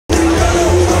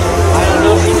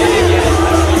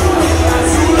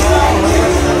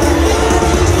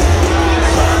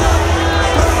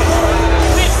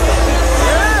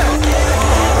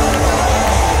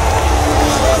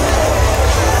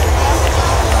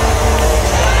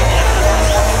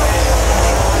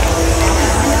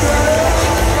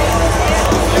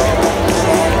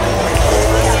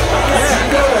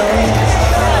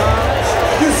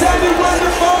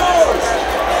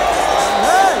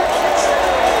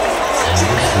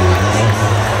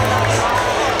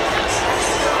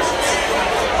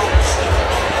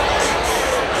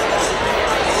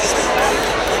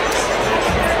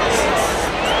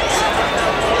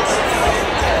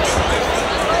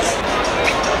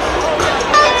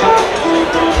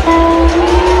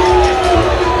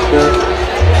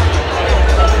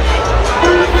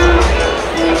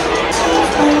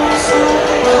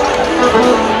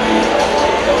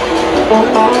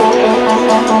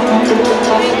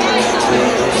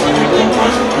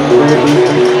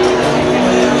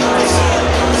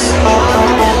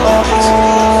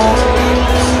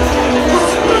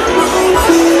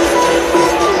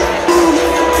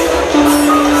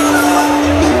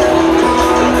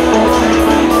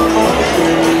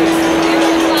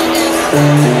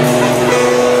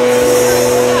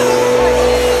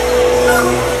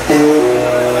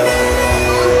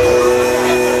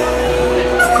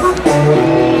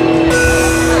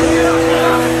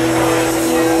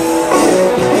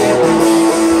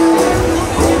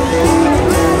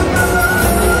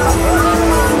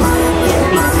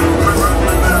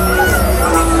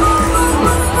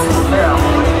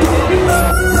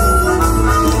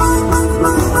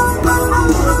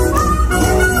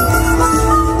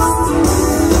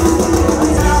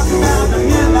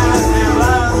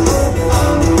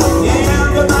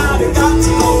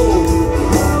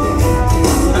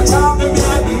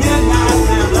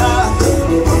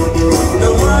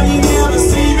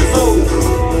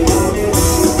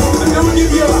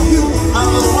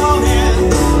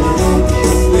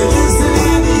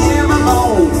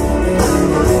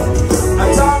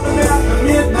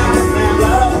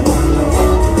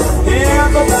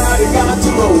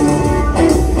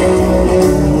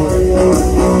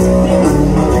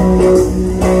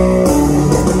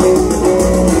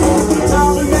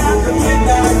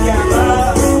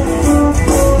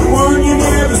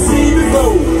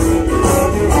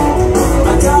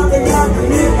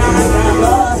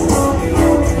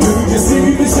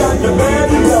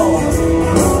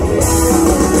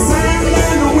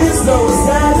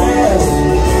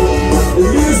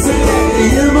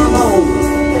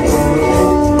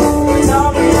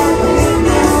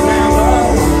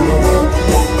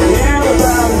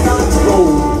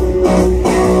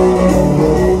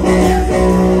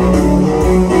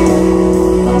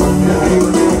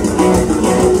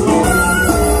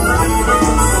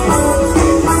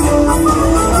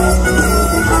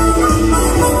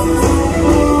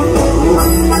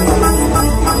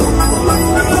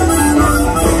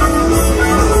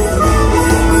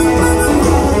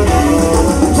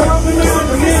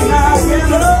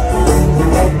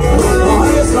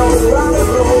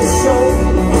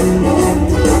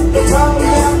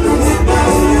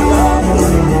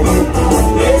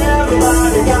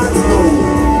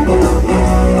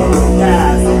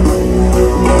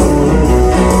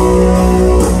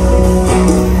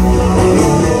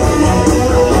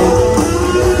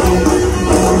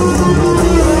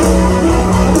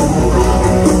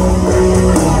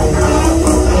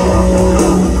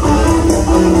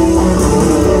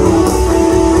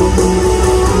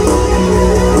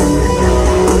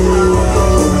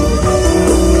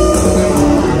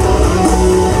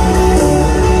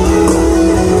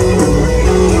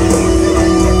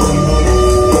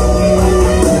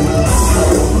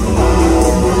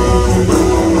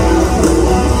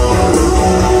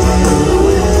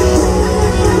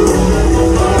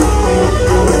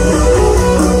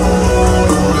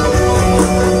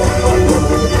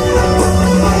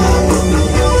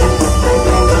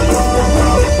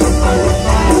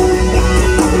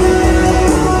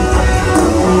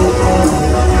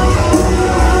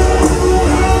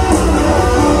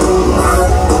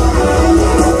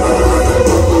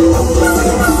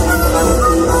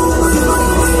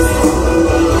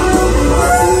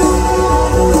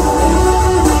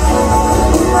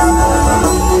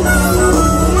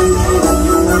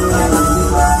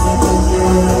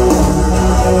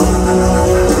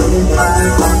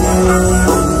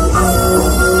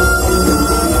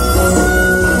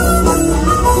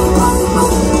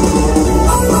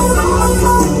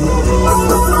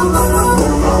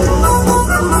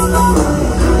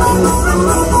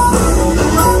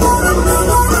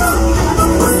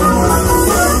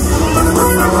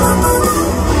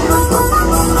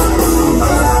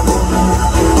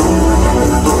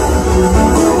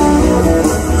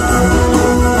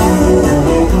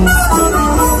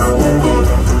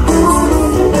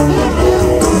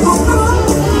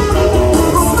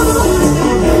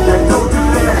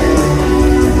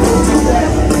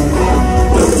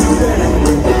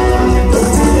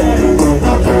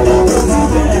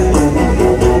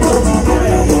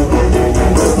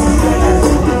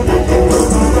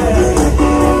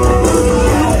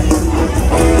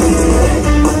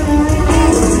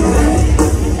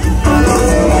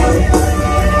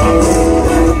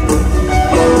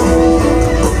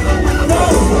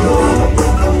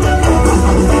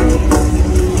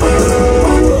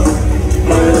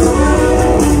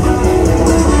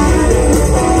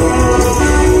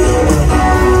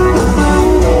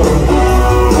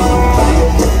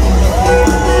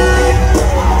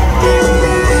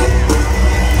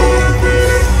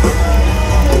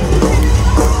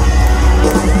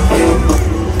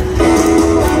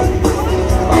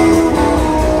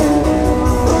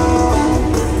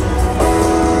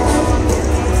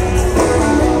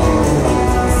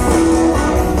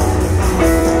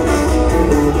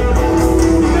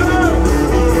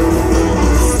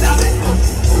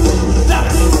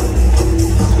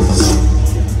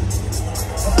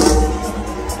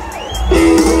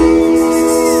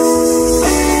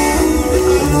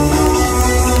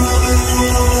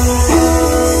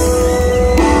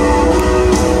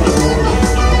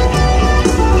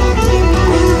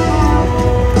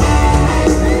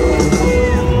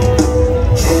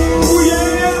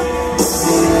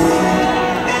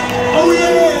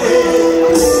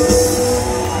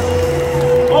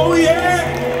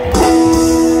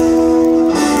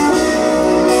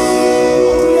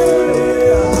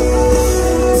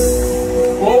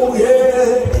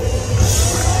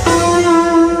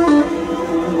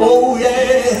Oh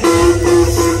yeah.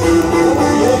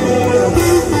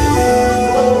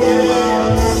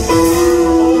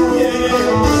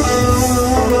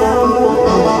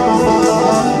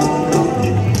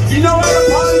 You know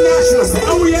everybody in Nashville say,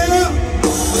 oh yeah,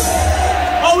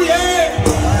 oh yeah,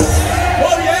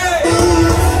 oh yeah,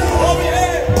 oh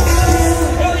yeah,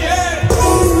 oh yeah,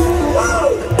 whoa, whoa,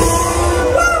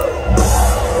 whoa,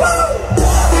 whoa,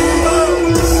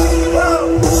 whoa,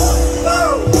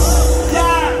 whoa,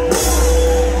 yeah.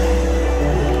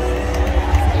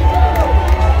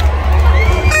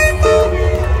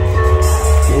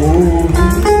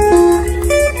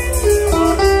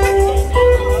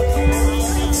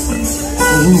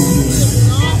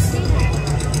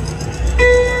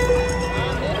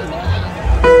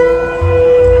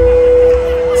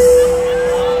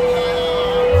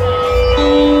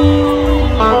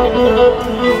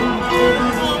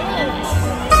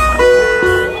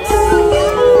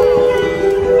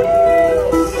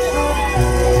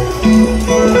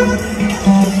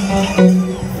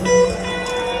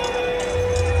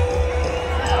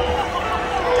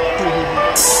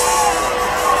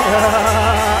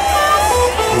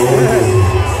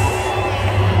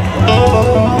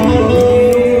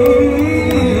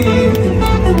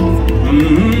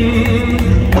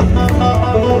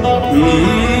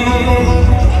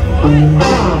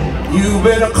 You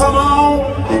better come on,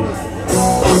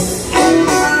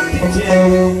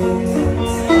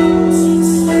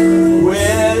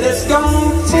 well, it's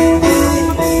gonna be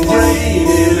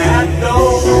raining at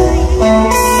dawn.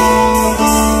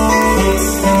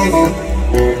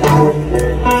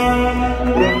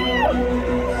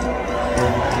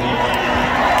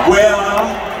 Well,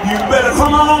 you better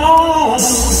come on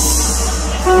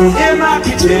in my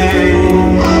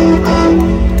kitchen,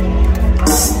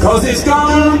 'cause it's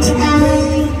gonna be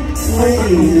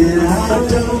raining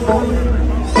outdoors.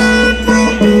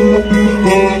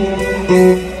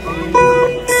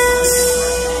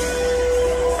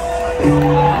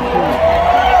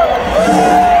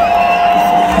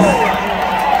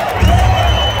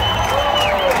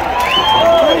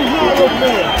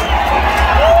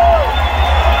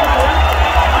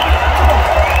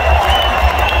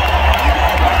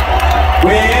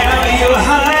 Well, you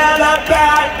heard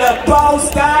about the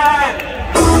Boston.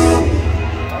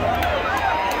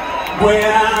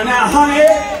 Well, now,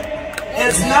 honey,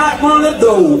 it's not one of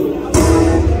those.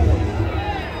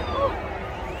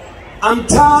 I'm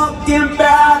talking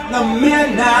about the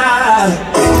midnight,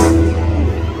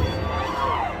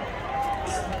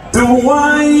 the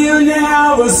one you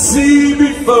never see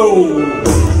before.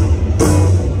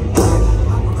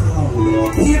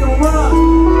 Hit and run,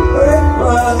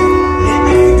 it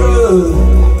ain't good.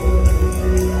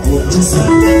 Well, just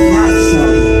like that night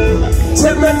show,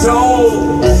 tip me toe.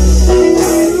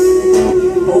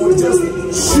 Oh, just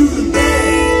shoot it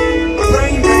down,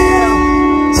 bring down,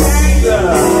 tango.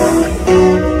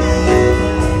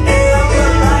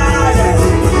 Everybody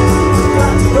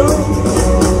got to go.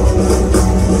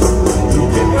 You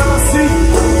can never see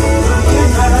the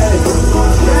midnight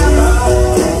Rambler.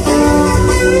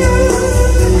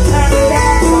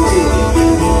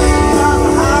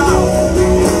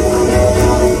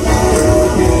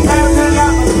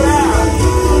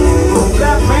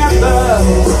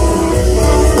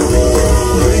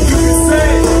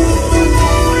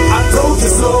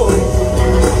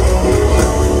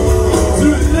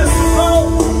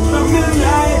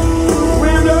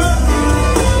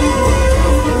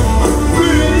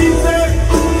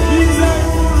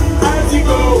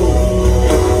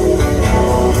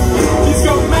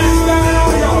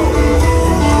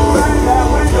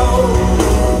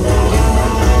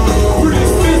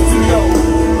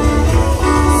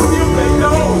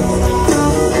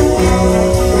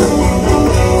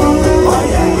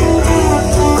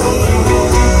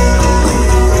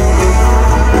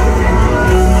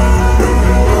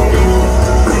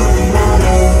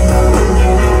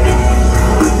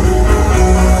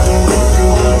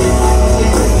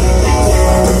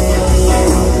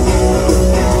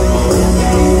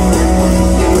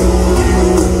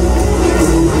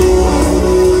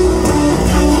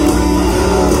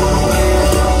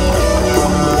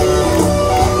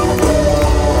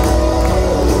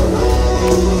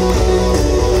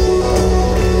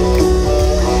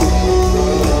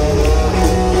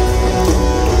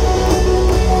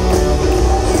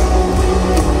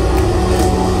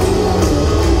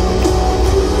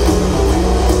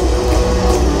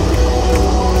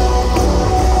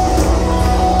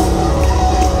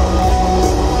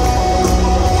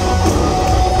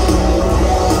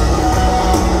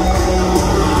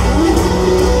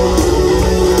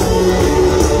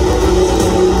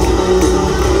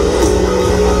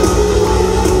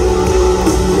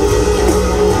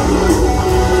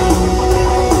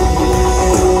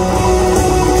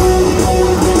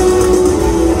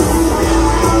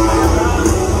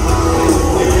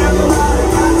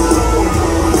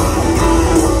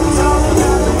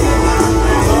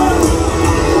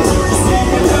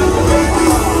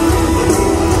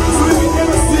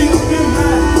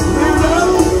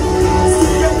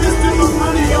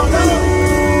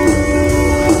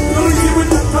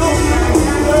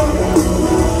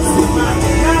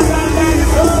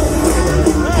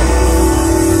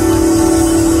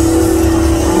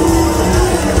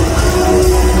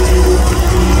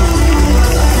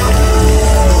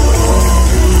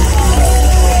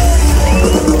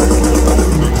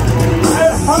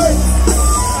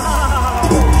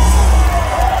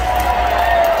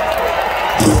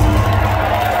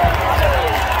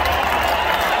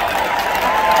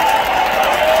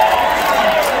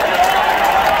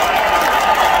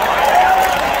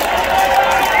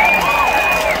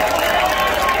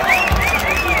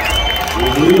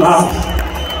 love.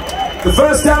 The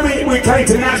first time we came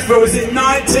to Nashville was in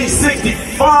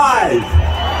 1965.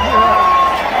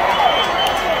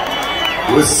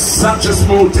 It was such a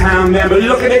small town there, but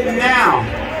look at it now.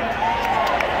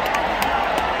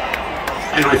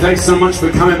 Anyway, thanks so much for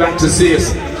coming back to see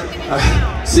us.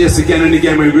 See us again and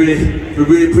again. We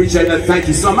really appreciate that. Thank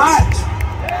you so much.